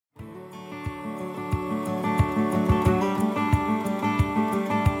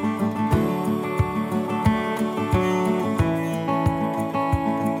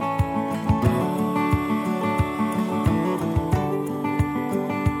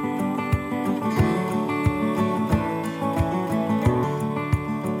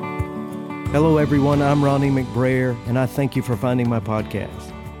Hello everyone, I'm Ronnie McBrayer, and I thank you for finding my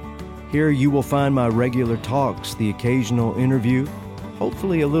podcast. Here you will find my regular talks, the occasional interview,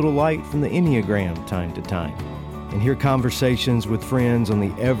 hopefully a little light from the Enneagram time to time, and hear conversations with friends on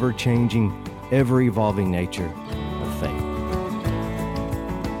the ever-changing, ever-evolving nature of faith.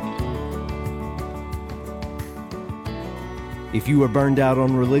 If you are burned out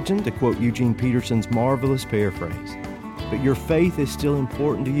on religion, to quote Eugene Peterson's marvelous paraphrase, but your faith is still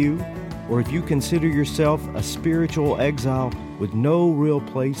important to you, or if you consider yourself a spiritual exile with no real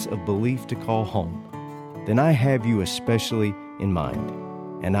place of belief to call home, then I have you especially in mind,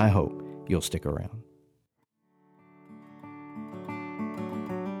 and I hope you'll stick around.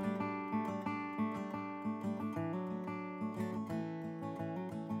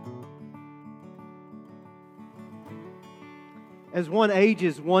 As one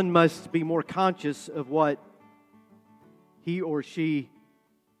ages, one must be more conscious of what he or she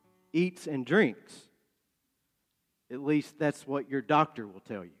eats and drinks. At least that's what your doctor will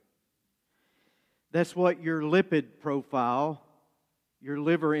tell you. That's what your lipid profile, your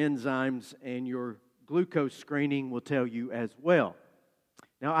liver enzymes, and your glucose screening will tell you as well.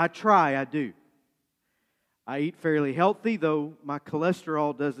 Now, I do. I eat fairly healthy, though my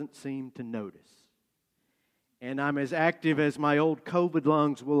cholesterol doesn't seem to notice. And I'm as active as my old COVID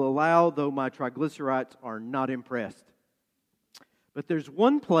lungs will allow, though my triglycerides are not impressed. But there's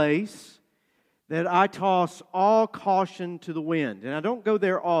one place that I toss all caution to the wind. And I don't go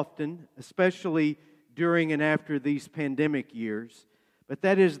there often, especially during and after these pandemic years. But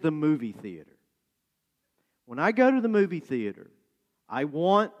that is the movie theater. When I go to the movie theater, I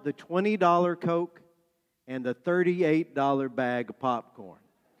want the $20 Coke and the $38 bag of popcorn.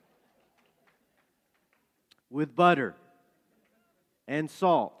 With butter and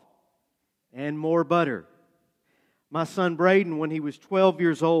salt and more butter. My son Braden, when he was 12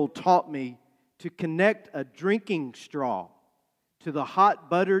 years old, taught me to connect a drinking straw to the hot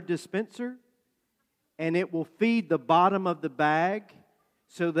butter dispenser, and it will feed the bottom of the bag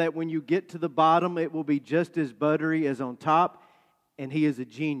so that when you get to the bottom, it will be just as buttery as on top, and he is a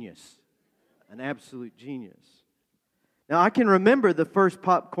genius, an absolute genius. Now, I can remember the first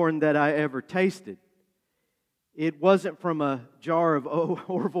popcorn that I ever tasted. It wasn't from a jar of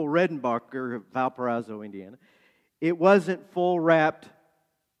Orville Redenbacher of Valparaiso, Indiana. It wasn't full-wrapped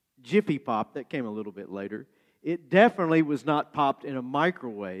Jiffy Pop. That came a little bit later. It definitely was not popped in a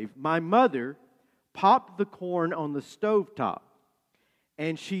microwave. My mother popped the corn on the stovetop,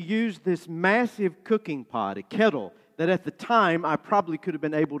 and she used this massive cooking pot, a kettle, that at the time I probably could have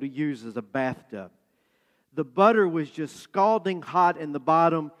been able to use as a bathtub. The butter was just scalding hot in the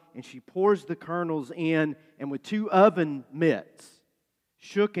bottom, and she pours the kernels in, and with two oven mitts,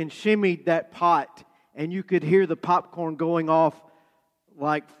 shook and shimmied that pot, and you could hear the popcorn going off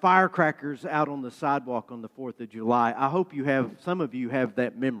like firecrackers out on the sidewalk on the 4th of July. I hope some of you have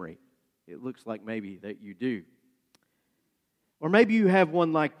that memory. It looks like maybe that you do. Or maybe you have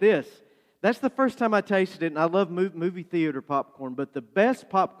one like this. That's the first time I tasted it, and I love movie theater popcorn, but the best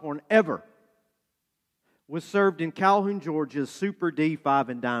popcorn ever was served in Calhoun, Georgia's Super D 5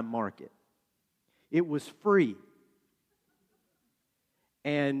 and Dime Market. It was free.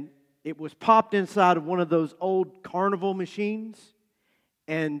 And it was popped inside of one of those old carnival machines,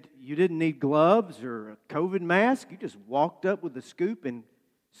 and you didn't need gloves or a COVID mask. You just walked up with a scoop and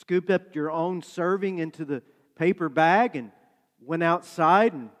scooped up your own serving into the paper bag and went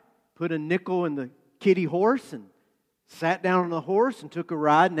outside and put a nickel in the kitty horse and sat down on the horse and took a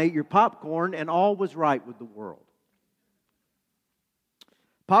ride and ate your popcorn, and all was right with the world.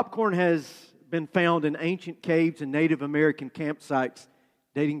 Popcorn has been found in ancient caves and Native American campsites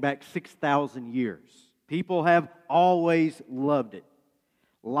dating back 6,000 years. People have always loved it.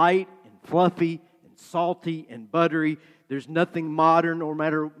 Light and fluffy and salty and buttery. There's nothing modern, no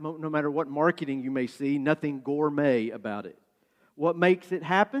matter what marketing you may see, nothing gourmet about it. What makes it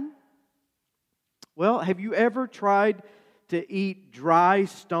happen? Well, have you ever tried to eat dry,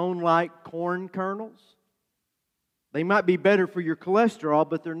 stone-like corn kernels? They might be better for your cholesterol,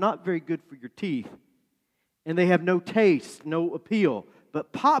 but they're not very good for your teeth. And they have no taste, no appeal.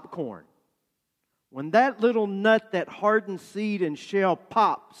 But popcorn, when that little nut, that hardened seed and shell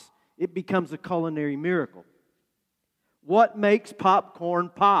pops, it becomes a culinary miracle. What makes popcorn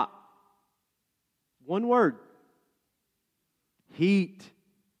pop? One word. Heat.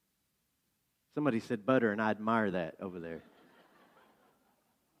 Somebody said butter, and I admire that over there.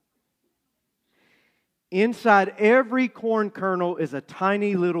 Inside every corn kernel is a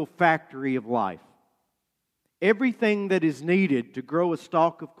tiny little factory of life. Everything that is needed to grow a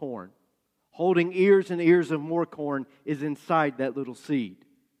stalk of corn, holding ears and ears of more corn, is inside that little seed.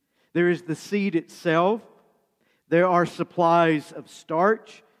 There is the seed itself. There are supplies of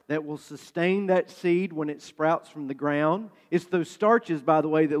starch that will sustain that seed when it sprouts from the ground. It's those starches, by the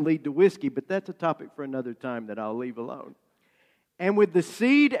way, that lead to whiskey, but that's a topic for another time that I'll leave alone. And with the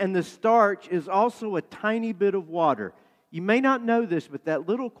seed and the starch is also a tiny bit of water. You may not know this, but that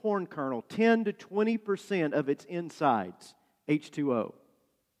little corn kernel, 10 to 20% of its insides, H2O.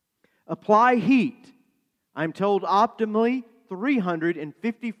 Apply heat, I'm told optimally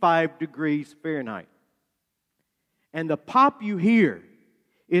 355 degrees Fahrenheit. And the pop you hear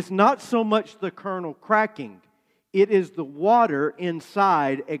is not so much the kernel cracking, it is the water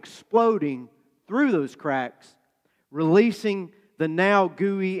inside exploding through those cracks, releasing the now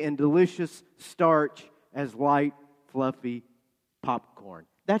gooey and delicious starch as light, fluffy popcorn.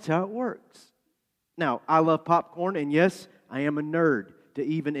 That's how it works. Now, I love popcorn, and yes, I am a nerd to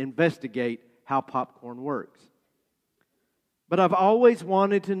even investigate how popcorn works. But I've always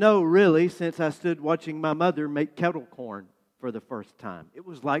wanted to know, really, since I stood watching my mother make kettle corn for the first time. It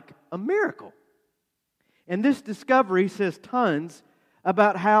was like a miracle. And this discovery says tons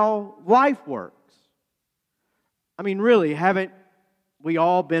about how life works. I mean, really, haven't we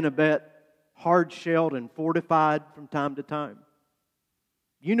all been a bit hard-shelled and fortified from time to time?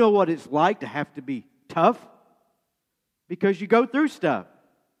 You know what it's like to have to be tough because you go through stuff.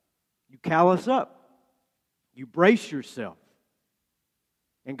 You callous up. You brace yourself.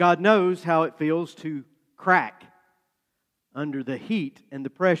 And God knows how it feels to crack under the heat and the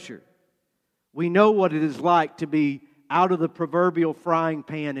pressure. We know what it is like to be out of the proverbial frying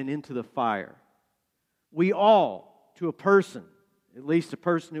pan and into the fire. We all, to a person, at least a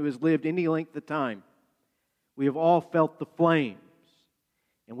person who has lived any length of time, we have all felt the flames.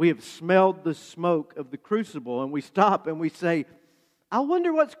 And we have smelled the smoke of the crucible. And we stop and we say, I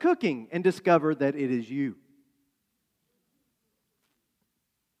wonder what's cooking, and discover that it is you.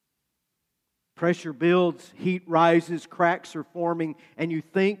 Pressure builds, heat rises, cracks are forming, and you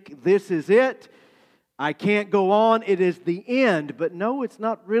think this is it. I can't go on. It is the end. But no, it's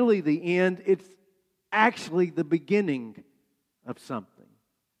not really the end. It's actually the beginning of something.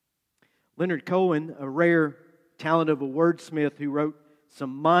 Leonard Cohen, a rare talent of a wordsmith who wrote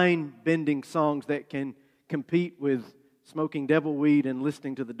some mind-bending songs that can compete with Smoking Devil Weed and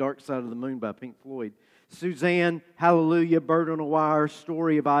Listening to the Dark Side of the Moon by Pink Floyd. Suzanne, Hallelujah, Bird on a Wire,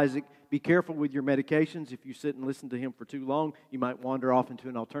 Story of Isaac. Be careful with your medications. If you sit and listen to him for too long, you might wander off into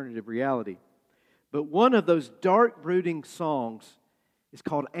an alternative reality. But one of those dark, brooding songs is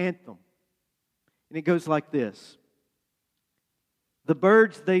called Anthem. And it goes like this. The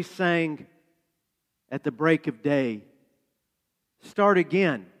birds they sang at the break of day, start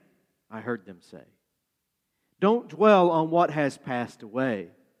again, I heard them say. Don't dwell on what has passed away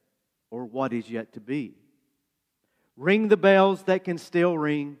or what is yet to be. Ring the bells that can still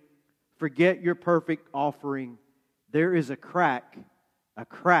ring. Forget your perfect offering. There is a crack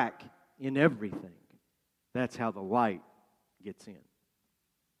in everything. That's how the light gets in.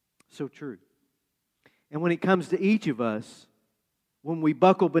 So true. And when it comes to each of us, when we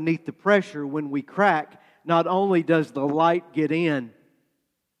buckle beneath the pressure, when we crack, not only does the light get in,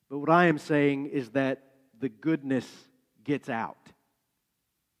 but what I am saying is that the goodness gets out.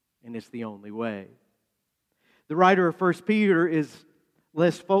 And it's the only way. The writer of 1 Peter is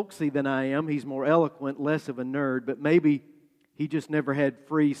less folksy than I am. He's more eloquent, less of a nerd, but maybe he just never had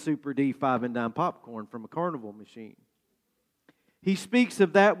free Super D 5 and dime popcorn from a carnival machine. He speaks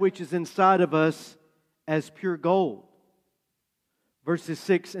of that which is inside of us as pure gold. Verses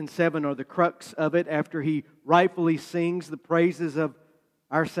 6 and 7 are the crux of it. After he rightfully sings the praises of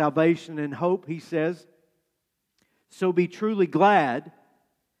our salvation and hope, he says, so be truly glad.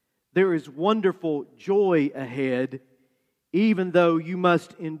 There is wonderful joy ahead, even though you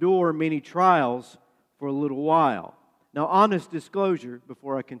must endure many trials for a little while. Now, honest disclosure,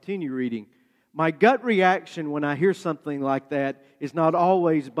 before I continue reading, my gut reaction when I hear something like that is not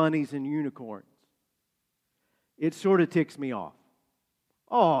always bunnies and unicorns. It sort of ticks me off.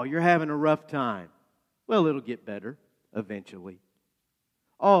 Oh, you're having a rough time. Well, it'll get better eventually.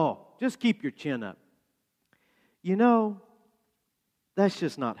 Oh, just keep your chin up. You know, that's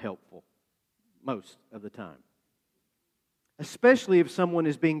just not helpful most of the time. Especially if someone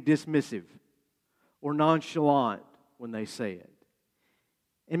is being dismissive or nonchalant when they say it.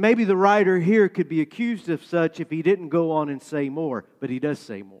 And maybe the writer here could be accused of such if he didn't go on and say more, but he does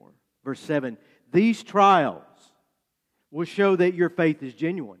say more. Verse 7, these trials will show that your faith is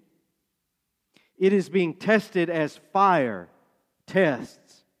genuine. It is being tested as fire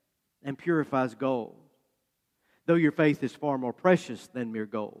tests and purifies gold, though your faith is far more precious than mere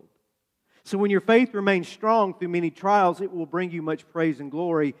gold. So when your faith remains strong through many trials, it will bring you much praise and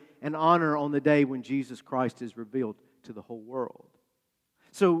glory and honor on the day when Jesus Christ is revealed to the whole world.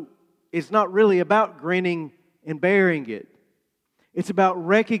 So it's not really about grinning and bearing it. It's about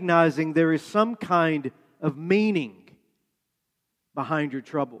recognizing there is some kind of meaning behind your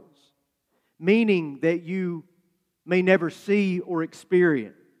troubles. Meaning that you may never see or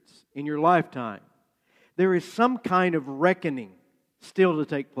experience in your lifetime. There is some kind of reckoning still to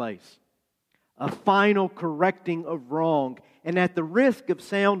take place. A final correcting of wrong. And at the risk of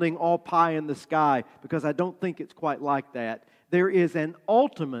sounding all pie in the sky, because I don't think it's quite like that, there is an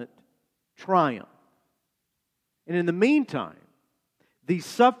ultimate triumph. And in the meantime, these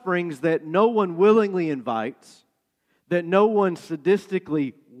sufferings that no one willingly invites, that no one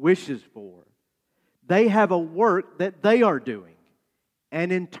sadistically wishes for, they have a work that they are doing,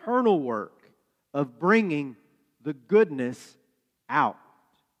 an internal work of bringing the goodness out.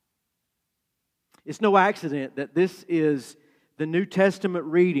 It's no accident that this is the New Testament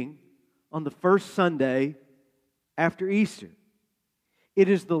reading on the first Sunday after Easter. It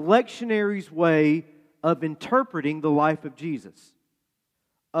is the lectionary's way of interpreting the life of Jesus,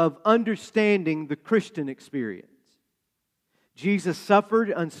 of understanding the Christian experience. Jesus suffered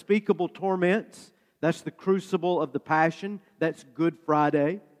unspeakable torments. That's the crucible of the Passion. That's Good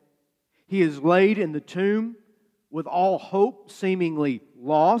Friday. He is laid in the tomb with all hope seemingly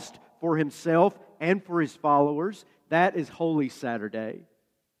lost for himself and for his followers. That is Holy Saturday.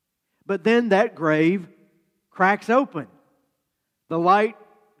 But then that grave cracks open. The light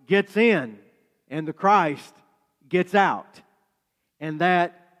gets in and the Christ gets out. And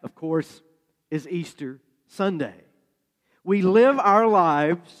that, of course, is Easter Sunday. We live our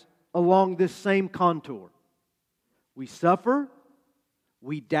lives along this same contour. We suffer,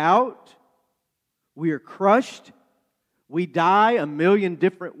 we doubt, we are crushed, we die a million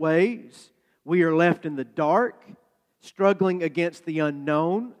different ways, we are left in the dark, struggling against the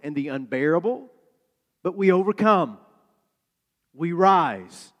unknown and the unbearable, but we overcome. We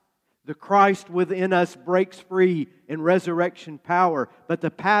rise. The Christ within us breaks free in resurrection power, but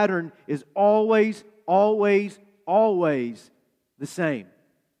the pattern is always, always, always the same.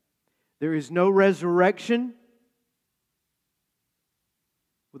 There is no resurrection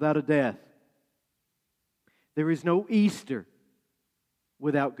without a death. There is no Easter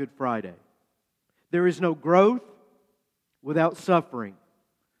without Good Friday. There is no growth without suffering.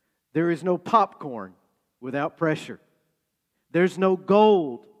 There is no popcorn without pressure. There's no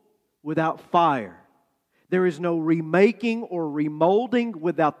gold without fire. There is no remaking or remolding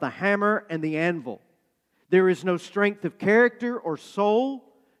without the hammer and the anvil. There is no strength of character or soul,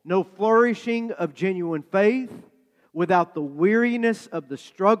 no flourishing of genuine faith without the weariness of the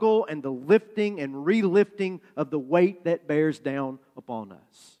struggle and the lifting and relifting of the weight that bears down upon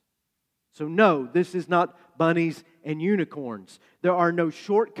us. So no, this is not bunnies and unicorns. There are no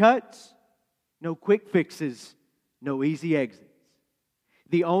shortcuts, no quick fixes, no easy exits.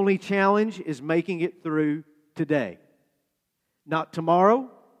 The only challenge is making it through today. Not tomorrow,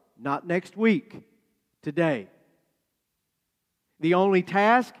 not next week, today. The only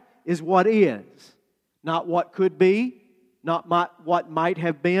task is what is, not what could be, not what might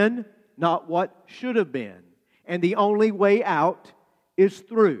have been, not what should have been. And the only way out is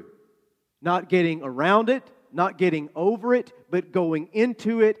through. Not getting around it, not getting over it, but going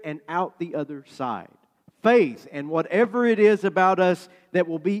into it and out the other side. Faith and whatever it is about us that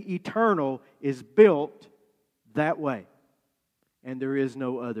will be eternal is built that way. And there is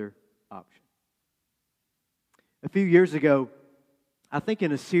no other option. A few years ago, I think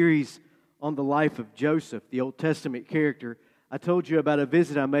in a series on the life of Joseph, the Old Testament character, I told you about a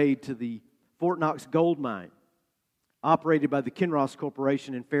visit I made to the Fort Knox gold mine, operated by the Kinross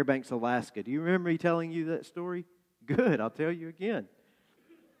Corporation in Fairbanks, Alaska. Do you remember me telling you that story? Good, I'll tell you again.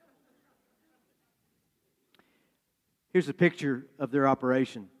 Here's a picture of their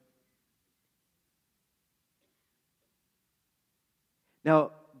operation.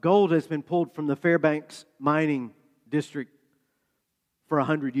 Now, gold has been pulled from the Fairbanks mining district for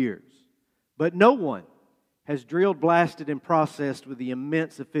 100 years. But no one has drilled, blasted, and processed with the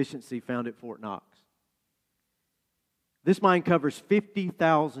immense efficiency found at Fort Knox. This mine covers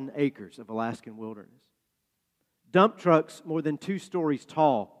 50,000 acres of Alaskan wilderness. Dump trucks more than 2 stories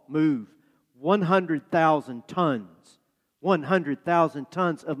tall move 100,000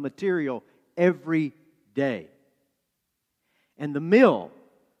 tons of material every day. And the mill,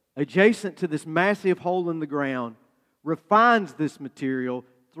 adjacent to this massive hole in the ground, refines this material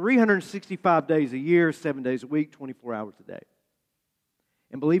 365 days a year, 7 days a week, 24 hours a day.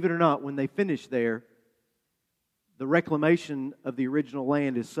 And believe it or not, when they finish there, the reclamation of the original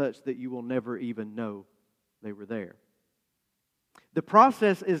land is such that you will never even know they were there. The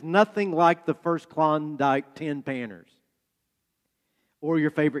process is nothing like the first Klondike tin panners or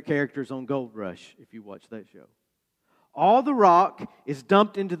your favorite characters on Gold Rush, if you watch that show. All the rock is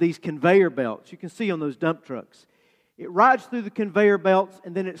dumped into these conveyor belts. You can see on those dump trucks. It rides through the conveyor belts,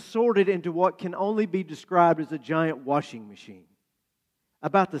 and then it's sorted into what can only be described as a giant washing machine,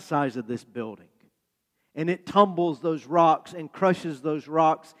 about the size of this building. And it tumbles those rocks and crushes those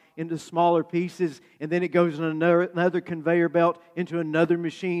rocks into smaller pieces, and then it goes on another conveyor belt into another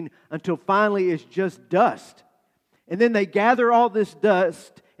machine until finally it's just dust. And then they gather all this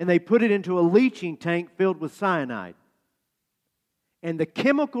dust and they put it into a leaching tank filled with cyanide. And the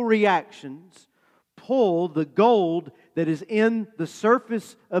chemical reactions pull the gold that is in the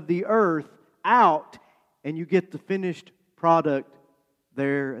surface of the earth out, and you get the finished product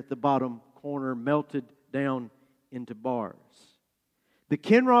there at the bottom corner melted down into bars. The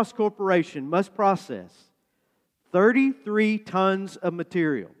Kinross Corporation must process 33 tons of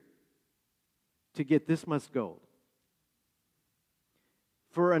material to get this much gold.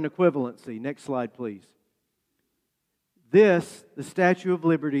 For an equivalency, next slide please. This, the Statue of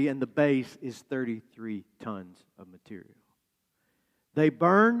Liberty and the base, is 33 tons of material. They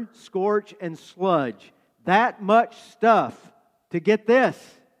burn, scorch, and sludge that much stuff to get this.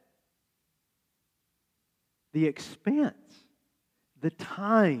 The expense, the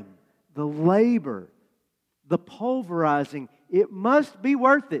time, the labor, the pulverizing, it must be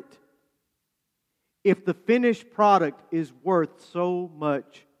worth it if the finished product is worth so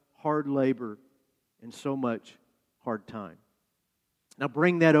much hard labor and so much hard time. Now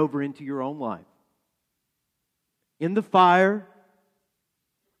bring that over into your own life. In the fire,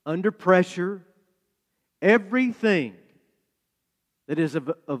 under pressure, everything that is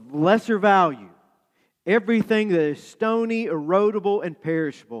of lesser value, everything that is stony, erodible, and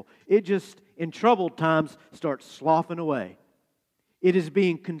perishable, it just, in troubled times, starts sloughing away. It is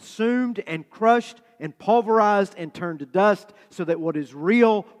being consumed and crushed and pulverized and turned to dust so that what is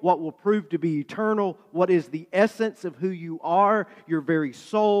real, what will prove to be eternal, what is the essence of who you are, your very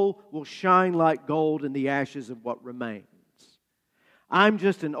soul, will shine like gold in the ashes of what remains. I'm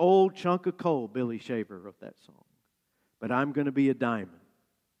just an old chunk of coal, Billy Shaver wrote that song. But I'm going to be a diamond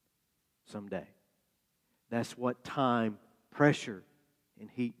someday. That's what time, pressure, and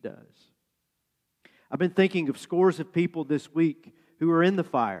heat does. I've been thinking of scores of people this week who are in the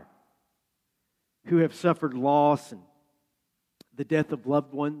fire, who have suffered loss and the death of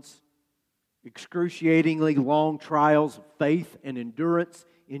loved ones, excruciatingly long trials of faith and endurance,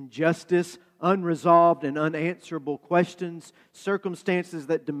 injustice, unresolved and unanswerable questions, circumstances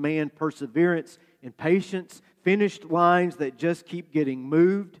that demand perseverance and patience, finished lines that just keep getting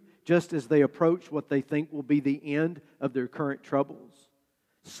moved just as they approach what they think will be the end of their current troubles.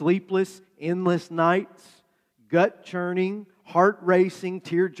 Sleepless, endless nights, gut-churning, heart-racing,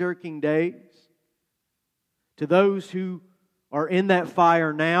 tear-jerking days. To those who are in that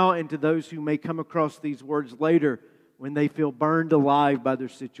fire now and to those who may come across these words later when they feel burned alive by their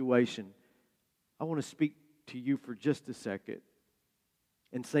situation, I want to speak to you for just a second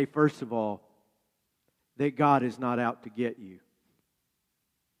and say, first of all, that God is not out to get you.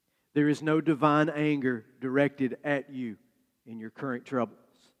 There is no divine anger directed at you in your current troubles.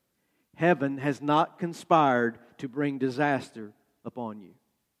 Heaven has not conspired to bring disaster upon you.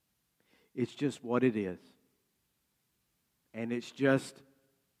 It's just what it is. And it's just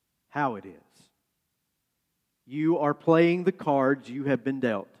how it is. You are playing the cards you have been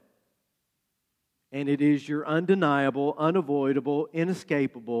dealt. And it is your undeniable, unavoidable,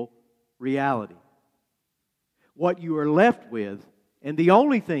 inescapable reality. What you are left with, and the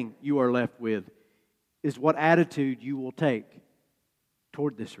only thing you are left with, is what attitude you will take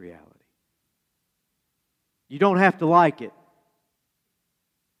toward this reality. You don't have to like it.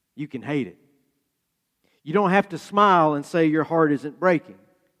 You can hate it. You don't have to smile and say your heart isn't breaking.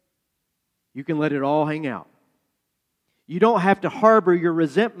 You can let it all hang out. You don't have to harbor your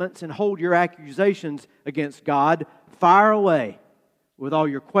resentments and hold your accusations against God. Fire away with all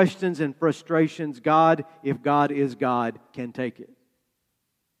your questions and frustrations. God, if God is God, can take it.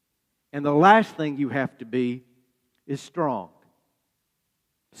 And the last thing you have to be is strong,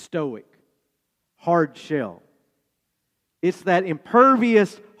 stoic, hard shell. It's that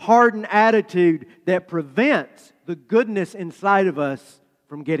impervious, hardened attitude that prevents the goodness inside of us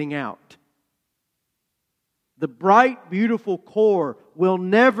from getting out. The bright, beautiful core will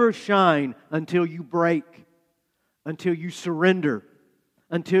never shine until you break, until you surrender,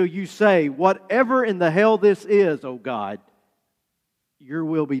 until you say, whatever in the hell this is, oh God, your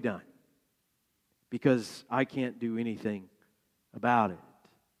will be done. Because I can't do anything about it.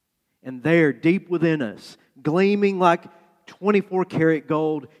 And there, deep within us, gleaming like 24 karat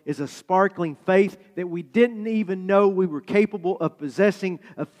gold is a sparkling faith that we didn't even know we were capable of possessing,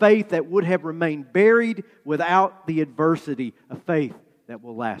 a faith that would have remained buried without the adversity, a faith that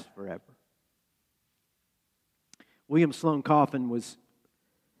will last forever. William Sloane Coffin was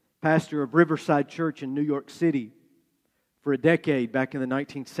pastor of Riverside Church in New York City for a decade back in the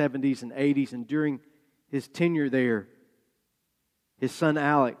 1970s and 80s, and during his tenure there, his son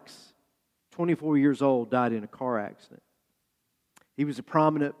Alex, 24 years old, died in a car accident. He was a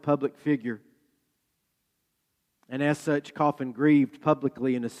prominent public figure, and as such, Coffin grieved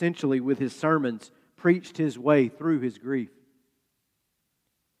publicly and essentially with his sermons preached his way through his grief.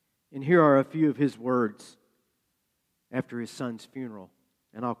 And here are a few of his words after his son's funeral,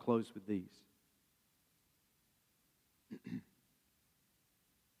 and I'll close with these.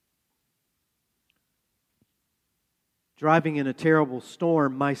 Driving in a terrible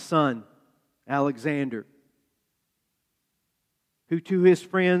storm, my son, Alexander, who to his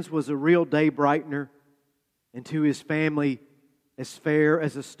friends was a real day brightener, and to his family as fair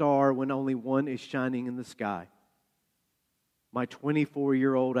as a star when only one is shining in the sky. My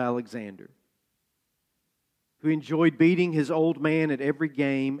 24-year-old Alexander, who enjoyed beating his old man at every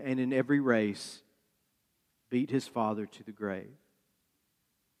game and in every race, beat his father to the grave.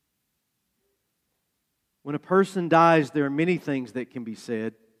 When a person dies, there are many things that can be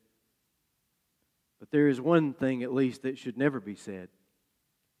said, but there is one thing at least that should never be said.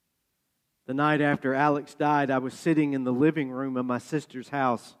 The night after Alex died, I was sitting in the living room of my sister's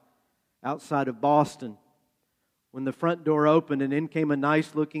house outside of Boston when the front door opened and in came a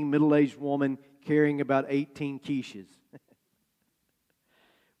nice-looking middle-aged woman carrying about 18 quiches.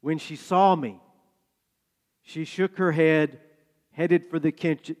 When she saw me, she shook her head, headed for the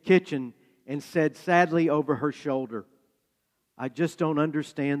kitchen, and said sadly over her shoulder, "I just don't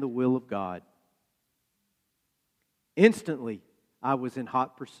understand the will of God." Instantly, I was in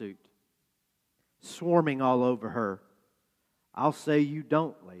hot pursuit, swarming all over her. "I'll say you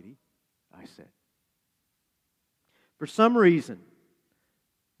don't, lady," I said. For some reason,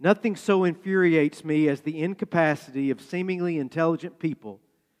 nothing so infuriates me as the incapacity of seemingly intelligent people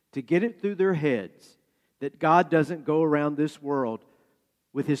to get it through their heads that God doesn't go around this world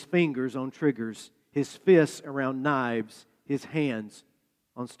with His fingers on triggers, His fists around knives, His hands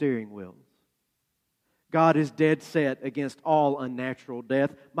on steering wheels. God is dead set against all unnatural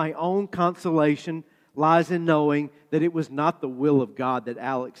death. My own consolation lies in knowing that it was not the will of God that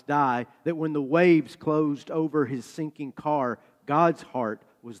Alex die, that when the waves closed over his sinking car, God's heart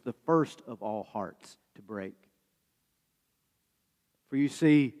was the first of all hearts to break. For you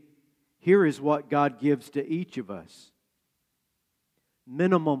see, here is what God gives to each of us.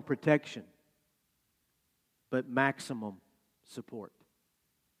 Minimum protection, but maximum support.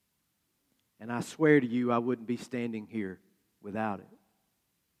 And I swear to you, I wouldn't be standing here without it.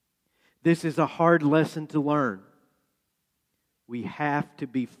 This is a hard lesson to learn. We have to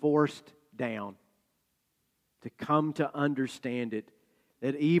be forced down to come to understand it,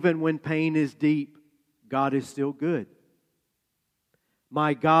 that even when pain is deep, God is still good.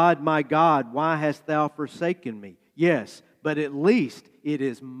 My God, why hast thou forsaken me? Yes, but at least it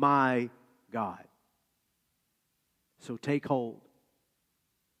is my God. So take hold.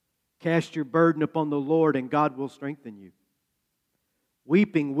 Cast your burden upon the Lord, and God will strengthen you.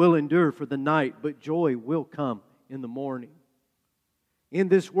 Weeping will endure for the night, but joy will come in the morning. In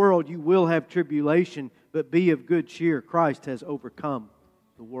this world you will have tribulation, but be of good cheer. Christ has overcome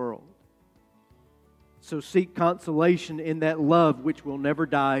the world. So seek consolation in that love which will never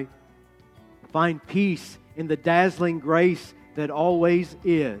die. Find peace in the dazzling grace that always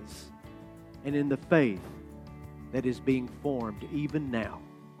is, and in the faith that is being formed even now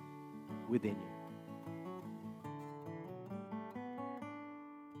within you.